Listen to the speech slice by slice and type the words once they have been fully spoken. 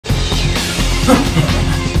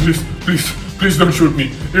Please don't shoot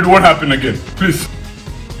me. It won't happen again. Please.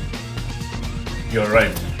 You're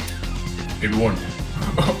right. It won't.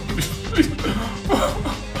 Please.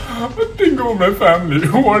 Think about my family.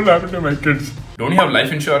 What will happen to my kids? Don't you have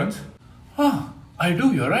life insurance? Ah, I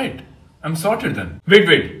do. You're right. I'm sorted then.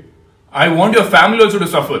 Wait. I want your family also to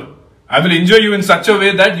suffer. I will injure you in such a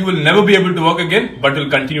way that you will never be able to work again, but will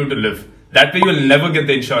continue to live. That way you will never get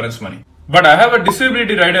the insurance money. But I have a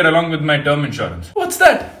disability rider along with my term insurance. What's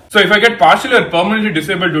that? So if I get partially or permanently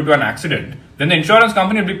disabled due to an accident, then the insurance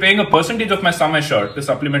company will be paying a percentage of my sum assured to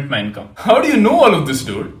supplement my income. How do you know all of this,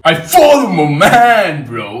 dude? I follow my man,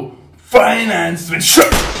 bro. Finance with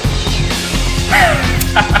shirt.